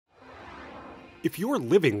If you're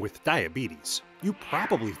living with diabetes, you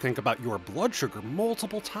probably think about your blood sugar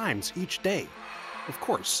multiple times each day. Of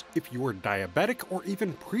course, if you're diabetic or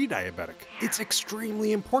even pre-diabetic, it's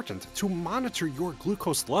extremely important to monitor your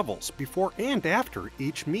glucose levels before and after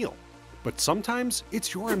each meal. But sometimes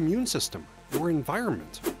it's your immune system, your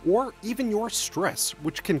environment, or even your stress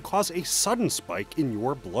which can cause a sudden spike in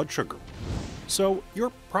your blood sugar. So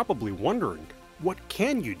you're probably wondering, what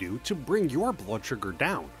can you do to bring your blood sugar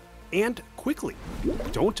down? And quickly.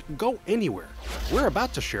 Don't go anywhere. We're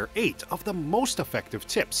about to share 8 of the most effective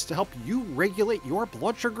tips to help you regulate your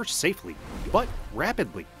blood sugar safely, but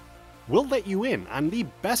rapidly. We'll let you in on the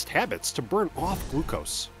best habits to burn off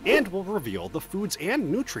glucose, and we'll reveal the foods and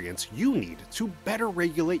nutrients you need to better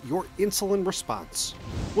regulate your insulin response.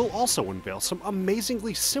 We'll also unveil some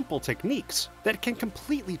amazingly simple techniques that can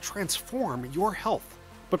completely transform your health.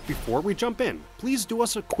 But before we jump in, please do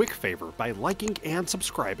us a quick favor by liking and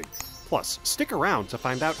subscribing. Plus, stick around to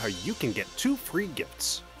find out how you can get 2 free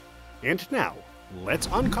gifts. And now, let's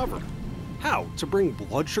uncover how to bring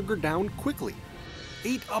blood sugar down quickly.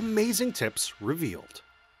 8 amazing tips revealed.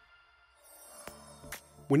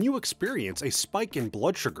 When you experience a spike in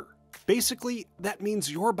blood sugar, basically that means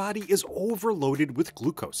your body is overloaded with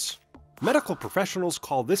glucose. Medical professionals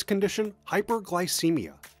call this condition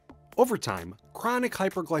hyperglycemia. Over time, chronic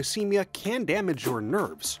hyperglycemia can damage your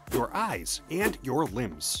nerves, your eyes, and your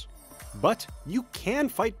limbs. But you can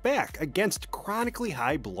fight back against chronically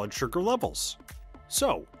high blood sugar levels.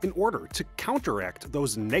 So, in order to counteract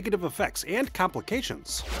those negative effects and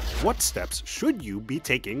complications, what steps should you be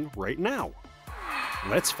taking right now?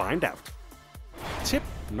 Let's find out. Tip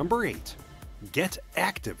number 8. Get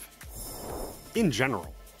active. In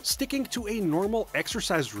general, sticking to a normal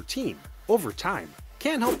exercise routine over time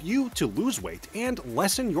can help you to lose weight and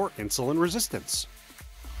lessen your insulin resistance.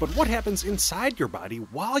 But what happens inside your body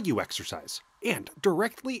while you exercise and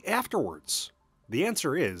directly afterwards? The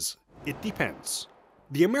answer is, it depends.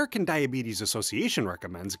 The American Diabetes Association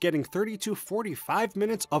recommends getting 30 to 45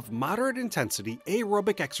 minutes of moderate intensity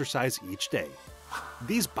aerobic exercise each day.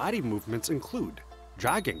 These body movements include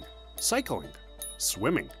jogging, cycling,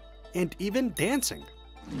 swimming, and even dancing.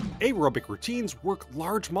 Aerobic routines work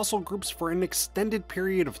large muscle groups for an extended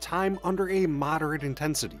period of time under a moderate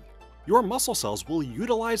intensity. Your muscle cells will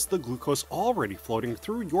utilize the glucose already floating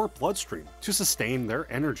through your bloodstream to sustain their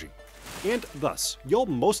energy. And thus, you'll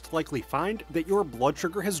most likely find that your blood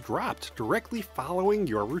sugar has dropped directly following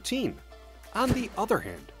your routine. On the other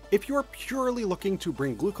hand, if you're purely looking to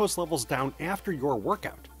bring glucose levels down after your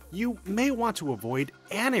workout, you may want to avoid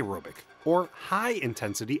anaerobic or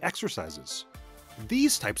high-intensity exercises.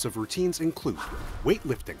 These types of routines include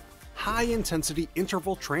weightlifting, high-intensity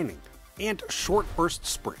interval training, and short burst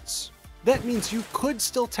sprints. That means you could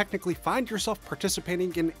still technically find yourself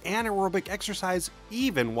participating in anaerobic exercise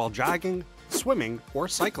even while jogging, swimming, or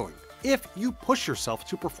cycling, if you push yourself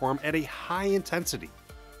to perform at a high intensity.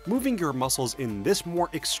 Moving your muscles in this more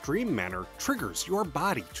extreme manner triggers your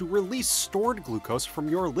body to release stored glucose from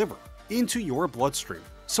your liver into your bloodstream,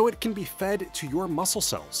 so it can be fed to your muscle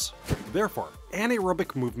cells. Therefore,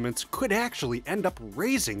 anaerobic movements could actually end up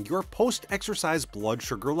raising your post-exercise blood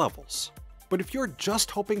sugar levels. But if you're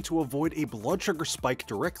just hoping to avoid a blood sugar spike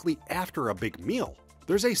directly after a big meal,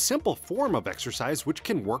 there's a simple form of exercise which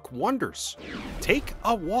can work wonders. Take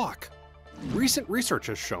a walk. Recent research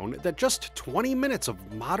has shown that just 20 minutes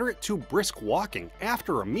of moderate to brisk walking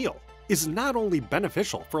after a meal is not only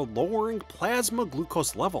beneficial for lowering plasma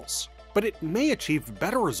glucose levels, but it may achieve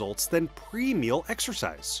better results than pre-meal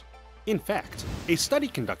exercise. In fact, a study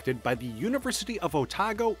conducted by the University of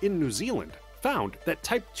Otago in New Zealand found that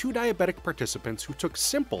type 2 diabetic participants who took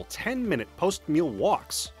simple 10-minute post-meal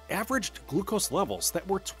walks averaged glucose levels that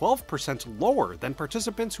were 12% lower than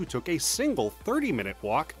participants who took a single 30-minute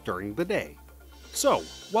walk during the day. So,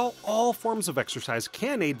 while all forms of exercise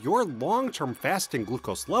can aid your long-term fasting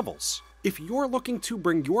glucose levels, if you're looking to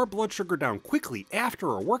bring your blood sugar down quickly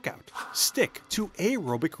after a workout, stick to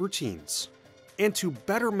aerobic routines. And to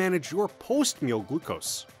better manage your post-meal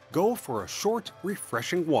glucose, go for a short,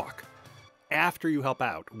 refreshing walk after you help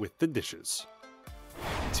out with the dishes.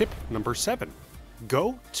 Tip number 7.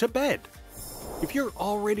 Go to bed. If you're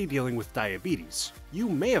already dealing with diabetes, you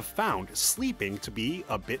may have found sleeping to be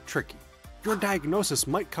a bit tricky. Your diagnosis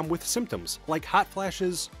might come with symptoms like hot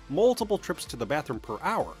flashes, multiple trips to the bathroom per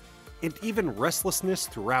hour, and even restlessness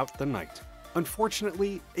throughout the night.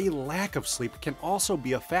 Unfortunately, a lack of sleep can also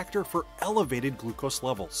be a factor for elevated glucose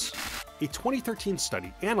levels. A 2013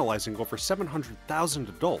 study analyzing over 700,000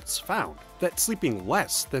 adults found that sleeping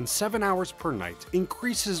less than 7 hours per night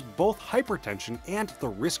increases both hypertension and the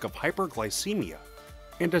risk of hyperglycemia.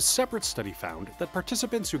 And a separate study found that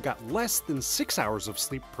participants who got less than 6 hours of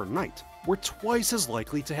sleep per night were twice as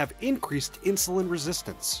likely to have increased insulin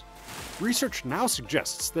resistance. Research now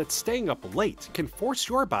suggests that staying up late can force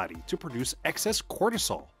your body to produce excess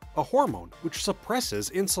cortisol, a hormone which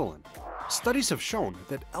suppresses insulin. Studies have shown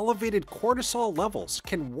that elevated cortisol levels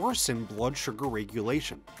can worsen blood sugar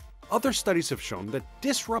regulation. Other studies have shown that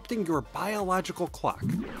disrupting your biological clock,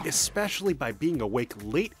 especially by being awake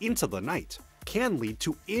late into the night, can lead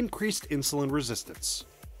to increased insulin resistance.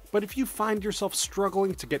 But if you find yourself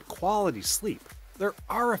struggling to get quality sleep, there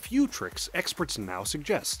are a few tricks experts now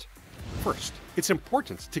suggest. First, it's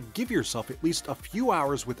important to give yourself at least a few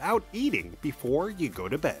hours without eating before you go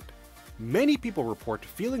to bed. Many people report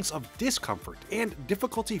feelings of discomfort and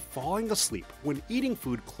difficulty falling asleep when eating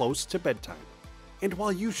food close to bedtime. And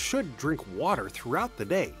while you should drink water throughout the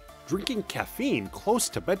day, drinking caffeine close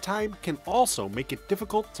to bedtime can also make it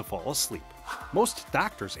difficult to fall asleep. Most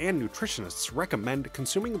doctors and nutritionists recommend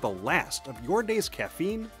consuming the last of your day's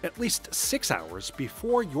caffeine at least 6 hours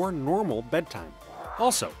before your normal bedtime.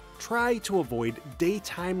 Also, try to avoid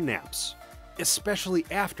daytime naps, especially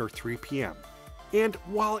after 3 p.m. And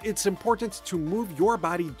while it's important to move your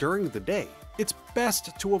body during the day, it's best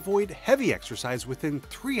to avoid heavy exercise within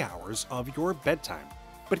 3 hours of your bedtime.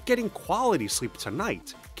 But getting quality sleep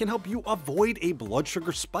tonight can help you avoid a blood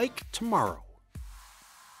sugar spike tomorrow.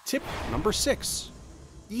 Tip number 6.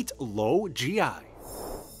 Eat low GI.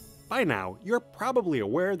 By now, you're probably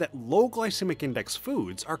aware that low glycemic index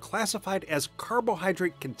foods are classified as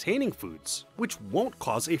carbohydrate-containing foods, which won't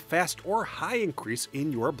cause a fast or high increase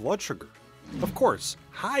in your blood sugar. Of course,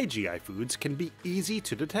 high GI foods can be easy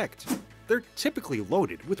to detect. They're typically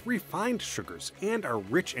loaded with refined sugars and are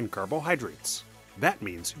rich in carbohydrates. That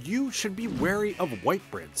means you should be wary of white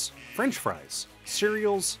breads, French fries,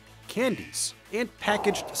 cereals, candies, and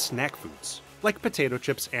packaged snack foods, like potato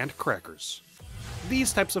chips and crackers.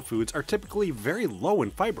 These types of foods are typically very low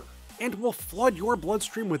in fiber and will flood your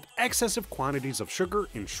bloodstream with excessive quantities of sugar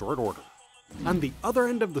in short order. On the other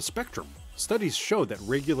end of the spectrum, studies show that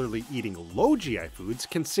regularly eating low GI foods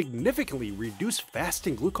can significantly reduce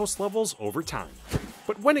fasting glucose levels over time.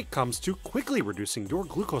 But when it comes to quickly reducing your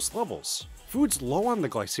glucose levels, foods low on the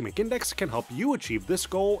glycemic index can help you achieve this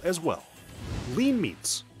goal as well. Lean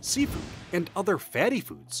meats, seafood, and other fatty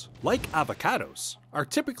foods, like avocados, are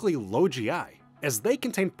typically low GI, as they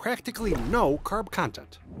contain practically no carb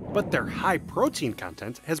content. But their high protein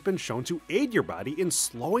content has been shown to aid your body in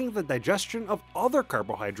slowing the digestion of other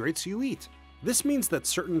carbohydrates you eat. This means that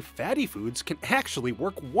certain fatty foods can actually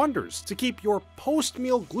work wonders to keep your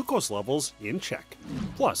post-meal glucose levels in check.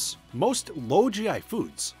 Plus, most low GI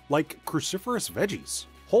foods, like cruciferous veggies,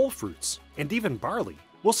 whole fruits, and even barley,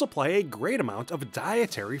 will supply a great amount of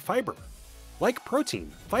dietary fiber. Like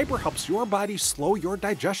protein, fiber helps your body slow your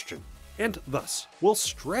digestion, and thus will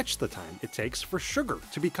stretch the time it takes for sugar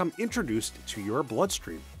to become introduced to your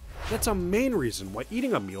bloodstream. That's a main reason why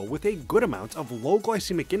eating a meal with a good amount of low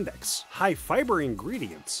glycemic index, high fiber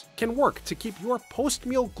ingredients can work to keep your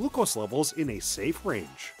post-meal glucose levels in a safe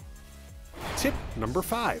range. Tip number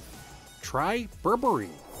 5. Try berberine.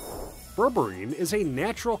 Berberine is a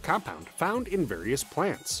natural compound found in various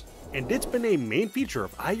plants, and it's been a main feature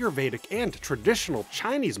of Ayurvedic and traditional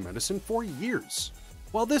Chinese medicine for years.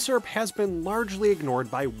 While this herb has been largely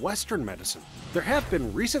ignored by Western medicine, there have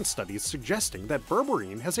been recent studies suggesting that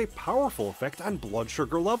berberine has a powerful effect on blood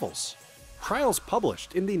sugar levels. Trials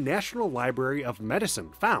published in the National Library of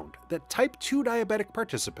Medicine found that type 2 diabetic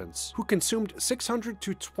participants who consumed 600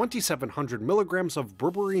 to 2700 milligrams of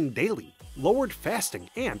berberine daily lowered fasting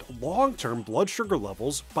and long-term blood sugar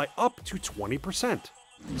levels by up to 20%.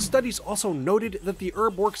 Studies also noted that the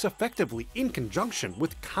herb works effectively in conjunction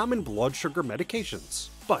with common blood sugar medications.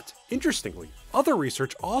 But, interestingly, other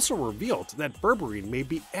research also revealed that berberine may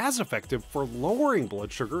be as effective for lowering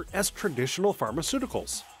blood sugar as traditional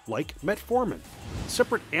pharmaceuticals, like metformin.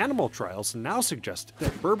 Separate animal trials now suggest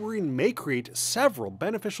that berberine may create several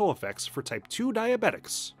beneficial effects for type 2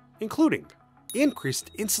 diabetics, including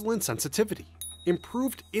increased insulin sensitivity,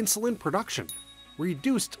 improved insulin production,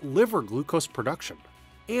 reduced liver glucose production,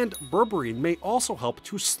 and berberine may also help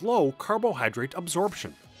to slow carbohydrate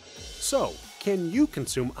absorption. So, can you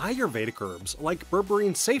consume Ayurvedic herbs like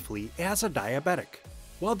berberine safely as a diabetic?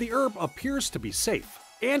 While the herb appears to be safe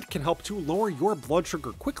and can help to lower your blood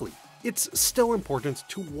sugar quickly, it's still important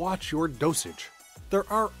to watch your dosage. There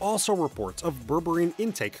are also reports of berberine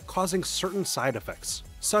intake causing certain side effects,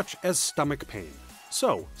 such as stomach pain.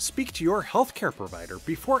 So, speak to your healthcare provider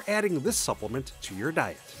before adding this supplement to your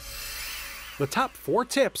diet. The top 4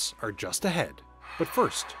 tips are just ahead. But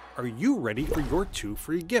first, are you ready for your 2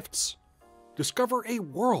 free gifts? Discover a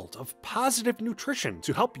world of positive nutrition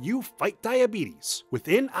to help you fight diabetes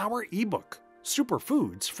within our ebook,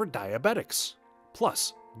 Superfoods for Diabetics.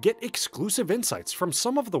 Plus, get exclusive insights from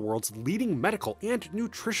some of the world's leading medical and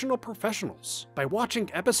nutritional professionals by watching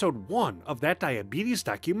episode 1 of that diabetes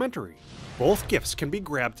documentary. Both gifts can be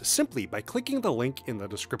grabbed simply by clicking the link in the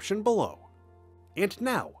description below. And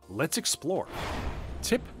now, let's explore.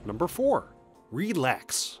 Tip number 4.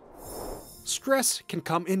 Relax. Stress can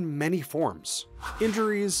come in many forms.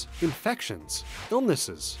 Injuries, infections,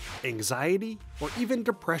 illnesses, anxiety, or even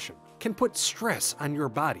depression can put stress on your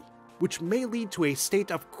body, which may lead to a state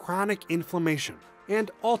of chronic inflammation. And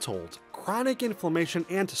all told, chronic inflammation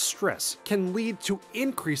and stress can lead to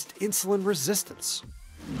increased insulin resistance.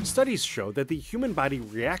 Studies show that the human body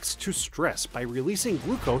reacts to stress by releasing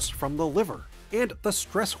glucose from the liver, and the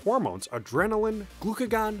stress hormones adrenaline,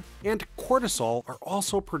 glucagon, and cortisol are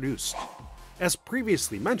also produced. As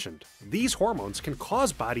previously mentioned, these hormones can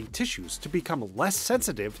cause body tissues to become less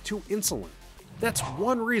sensitive to insulin. That's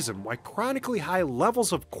one reason why chronically high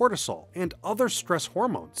levels of cortisol and other stress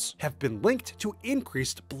hormones have been linked to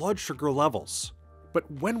increased blood sugar levels. But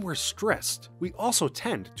when we're stressed, we also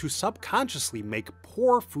tend to subconsciously make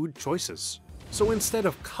poor food choices. So instead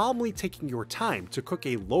of calmly taking your time to cook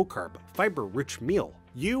a low-carb, fiber-rich meal,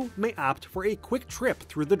 you may opt for a quick trip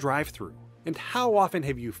through the drive-thru. And how often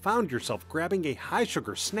have you found yourself grabbing a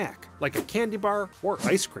high-sugar snack, like a candy bar or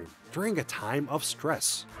ice cream, during a time of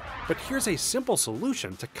stress? But here's a simple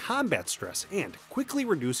solution to combat stress and quickly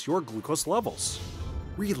reduce your glucose levels.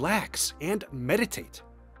 Relax and meditate.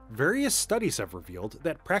 Various studies have revealed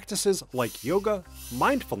that practices like yoga,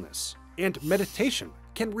 mindfulness, and meditation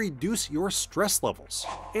can reduce your stress levels,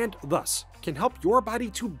 and thus can help your body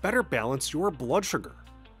to better balance your blood sugar.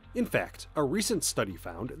 In fact, a recent study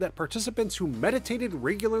found that participants who meditated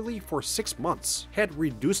regularly for 6 months had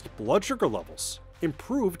reduced blood sugar levels,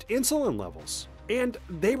 improved insulin levels, and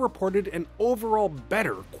they reported an overall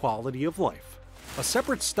better quality of life. A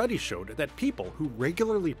separate study showed that people who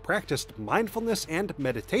regularly practiced mindfulness and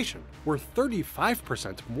meditation were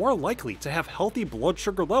 35% more likely to have healthy blood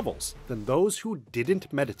sugar levels than those who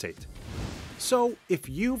didn't meditate. So, if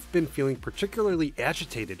you've been feeling particularly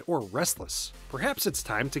agitated or restless, perhaps it's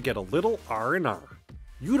time to get a little R&R.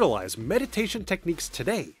 Utilize meditation techniques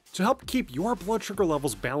today to help keep your blood sugar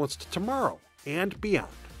levels balanced tomorrow and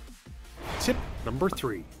beyond. Tip number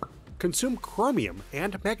 3. Consume chromium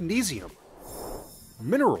and magnesium.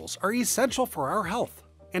 Minerals are essential for our health,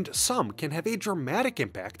 and some can have a dramatic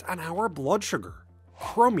impact on our blood sugar.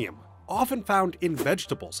 Chromium, often found in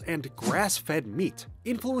vegetables and grass-fed meat,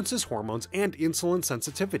 influences hormones and insulin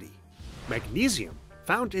sensitivity. Magnesium,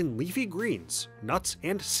 found in leafy greens, nuts,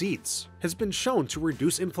 and seeds, has been shown to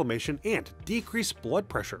reduce inflammation and decrease blood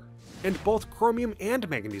pressure. And both chromium and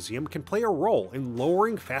magnesium can play a role in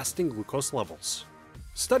lowering fasting glucose levels.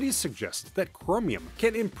 Studies suggest that chromium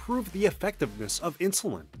can improve the effectiveness of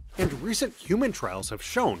insulin, and recent human trials have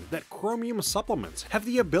shown that chromium supplements have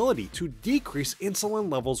the ability to decrease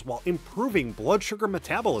insulin levels while improving blood sugar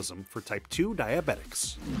metabolism for type 2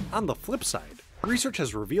 diabetics. On the flip side, research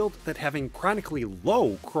has revealed that having chronically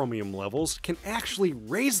low chromium levels can actually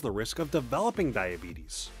raise the risk of developing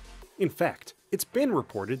diabetes. In fact, it's been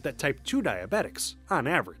reported that type 2 diabetics, on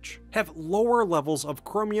average, have lower levels of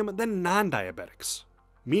chromium than non-diabetics.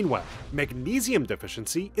 Meanwhile, magnesium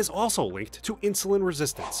deficiency is also linked to insulin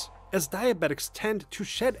resistance, as diabetics tend to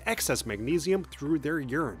shed excess magnesium through their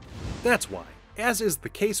urine. That's why, as is the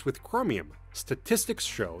case with chromium, statistics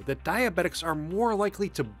show that diabetics are more likely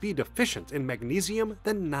to be deficient in magnesium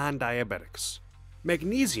than non-diabetics.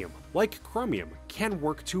 Magnesium, like chromium, can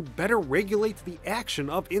work to better regulate the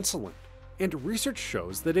action of insulin, and research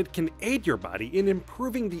shows that it can aid your body in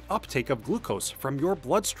improving the uptake of glucose from your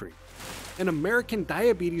bloodstream. An American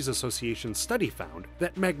Diabetes Association study found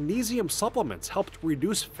that magnesium supplements helped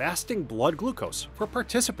reduce fasting blood glucose for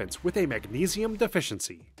participants with a magnesium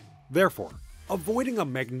deficiency. Therefore, avoiding a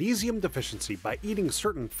magnesium deficiency by eating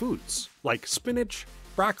certain foods, like spinach,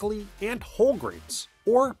 broccoli, and whole grains,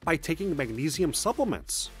 or by taking magnesium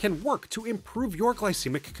supplements, can work to improve your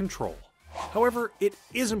glycemic control. However, it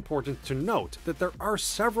is important to note that there are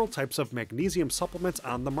several types of magnesium supplements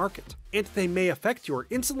on the market, and they may affect your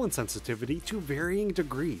insulin sensitivity to varying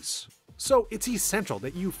degrees. So it's essential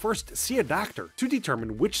that you first see a doctor to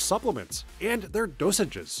determine which supplements and their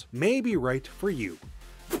dosages may be right for you.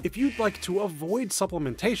 If you'd like to avoid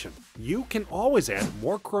supplementation, you can always add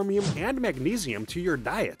more chromium and magnesium to your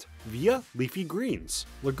diet via leafy greens,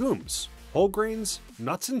 legumes, whole grains,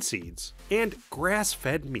 nuts and seeds, and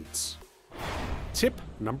grass-fed meats. Tip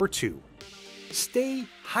number 2. Stay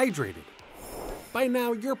hydrated. By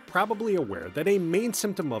now, you're probably aware that a main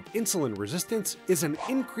symptom of insulin resistance is an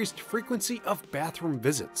increased frequency of bathroom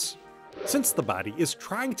visits. Since the body is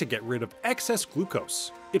trying to get rid of excess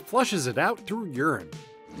glucose, it flushes it out through urine.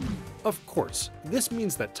 Of course, this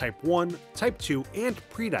means that type 1, type 2, and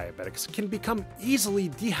prediabetics can become easily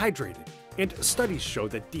dehydrated, and studies show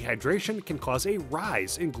that dehydration can cause a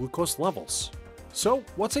rise in glucose levels. So,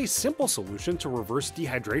 what's a simple solution to reverse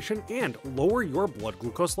dehydration and lower your blood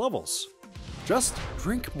glucose levels? Just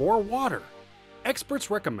drink more water. Experts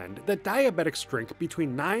recommend that diabetics drink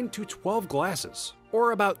between 9 to 12 glasses,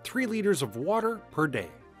 or about 3 liters of water per day.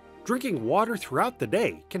 Drinking water throughout the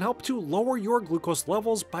day can help to lower your glucose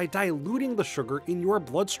levels by diluting the sugar in your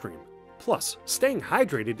bloodstream. Plus, staying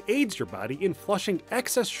hydrated aids your body in flushing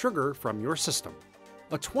excess sugar from your system.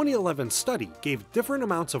 A 2011 study gave different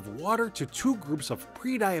amounts of water to 2 groups of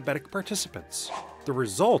pre-diabetic participants. The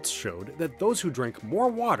results showed that those who drank more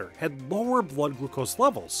water had lower blood glucose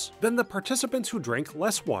levels than the participants who drank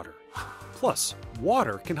less water. Plus,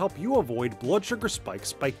 water can help you avoid blood sugar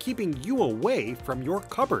spikes by keeping you away from your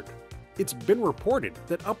cupboard. It's been reported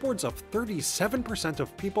that upwards of 37%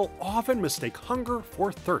 of people often mistake hunger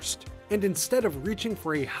for thirst, and instead of reaching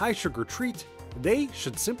for a high-sugar treat, they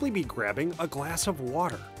should simply be grabbing a glass of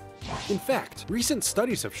water. In fact, recent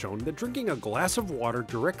studies have shown that drinking a glass of water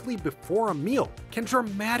directly before a meal can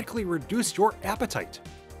dramatically reduce your appetite.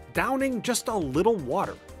 Downing just a little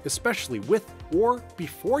water, especially with or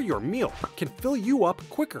before your meal, can fill you up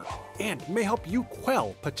quicker and may help you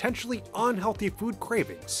quell potentially unhealthy food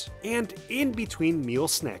cravings and in between meal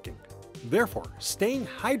snacking. Therefore, staying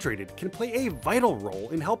hydrated can play a vital role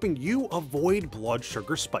in helping you avoid blood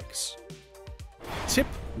sugar spikes. Tip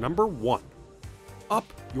number 1. Up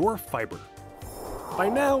your fiber. By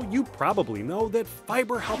now, you probably know that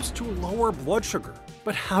fiber helps to lower blood sugar,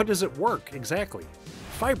 but how does it work exactly?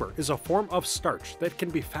 Fiber is a form of starch that can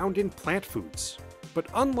be found in plant foods. But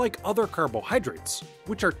unlike other carbohydrates,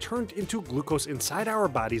 which are turned into glucose inside our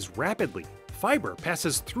bodies rapidly, fiber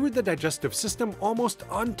passes through the digestive system almost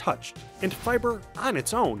untouched, and fiber on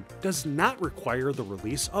its own does not require the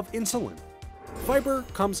release of insulin. Fiber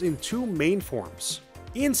comes in 2 main forms: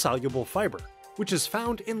 insoluble fiber, which is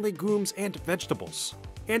found in legumes and vegetables,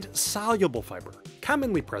 and soluble fiber,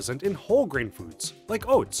 commonly present in whole grain foods like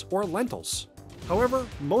oats or lentils. However,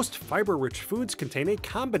 most fiber-rich foods contain a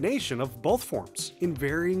combination of both forms in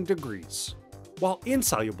varying degrees. While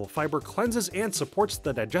insoluble fiber cleanses and supports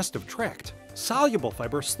the digestive tract, soluble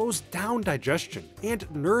fiber slows down digestion and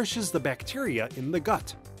nourishes the bacteria in the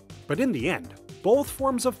gut. But in the end, both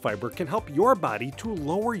forms of fiber can help your body to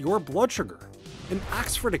lower your blood sugar. An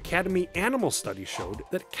Oxford Academy animal study showed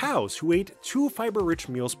that cows who ate 2 fiber-rich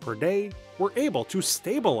meals per day were able to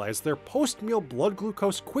stabilize their post-meal blood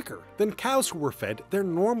glucose quicker than cows who were fed their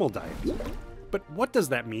normal diet. But what does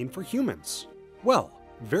that mean for humans? Well,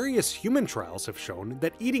 various human trials have shown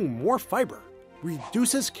that eating more fiber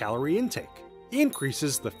reduces calorie intake,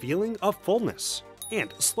 increases the feeling of fullness,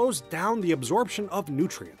 and slows down the absorption of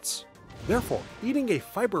nutrients. Therefore, eating a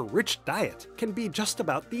fiber-rich diet can be just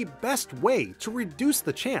about the best way to reduce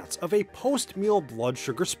the chance of a post-meal blood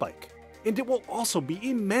sugar spike. And it will also be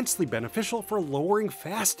immensely beneficial for lowering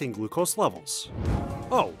fasting glucose levels.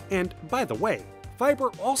 Oh, and by the way,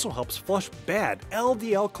 fiber also helps flush bad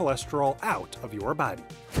LDL cholesterol out of your body.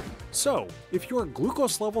 So, if your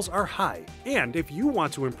glucose levels are high, and if you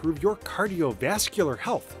want to improve your cardiovascular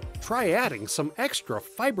health, try adding some extra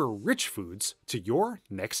fiber-rich foods to your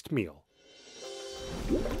next meal.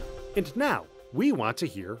 And now, we want to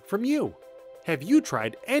hear from you. Have you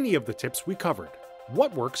tried any of the tips we covered?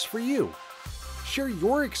 What works for you? Share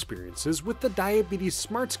your experiences with the Diabetes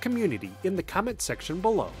Smarts community in the comment section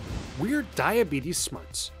below. We're Diabetes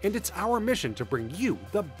Smarts, and it's our mission to bring you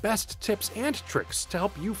the best tips and tricks to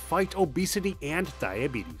help you fight obesity and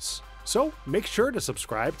diabetes. So make sure to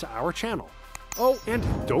subscribe to our channel. Oh, and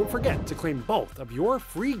don't forget to claim both of your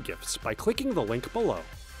free gifts by clicking the link below.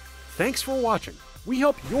 Thanks for watching. We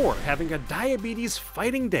hope you're having a diabetes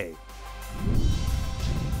fighting day.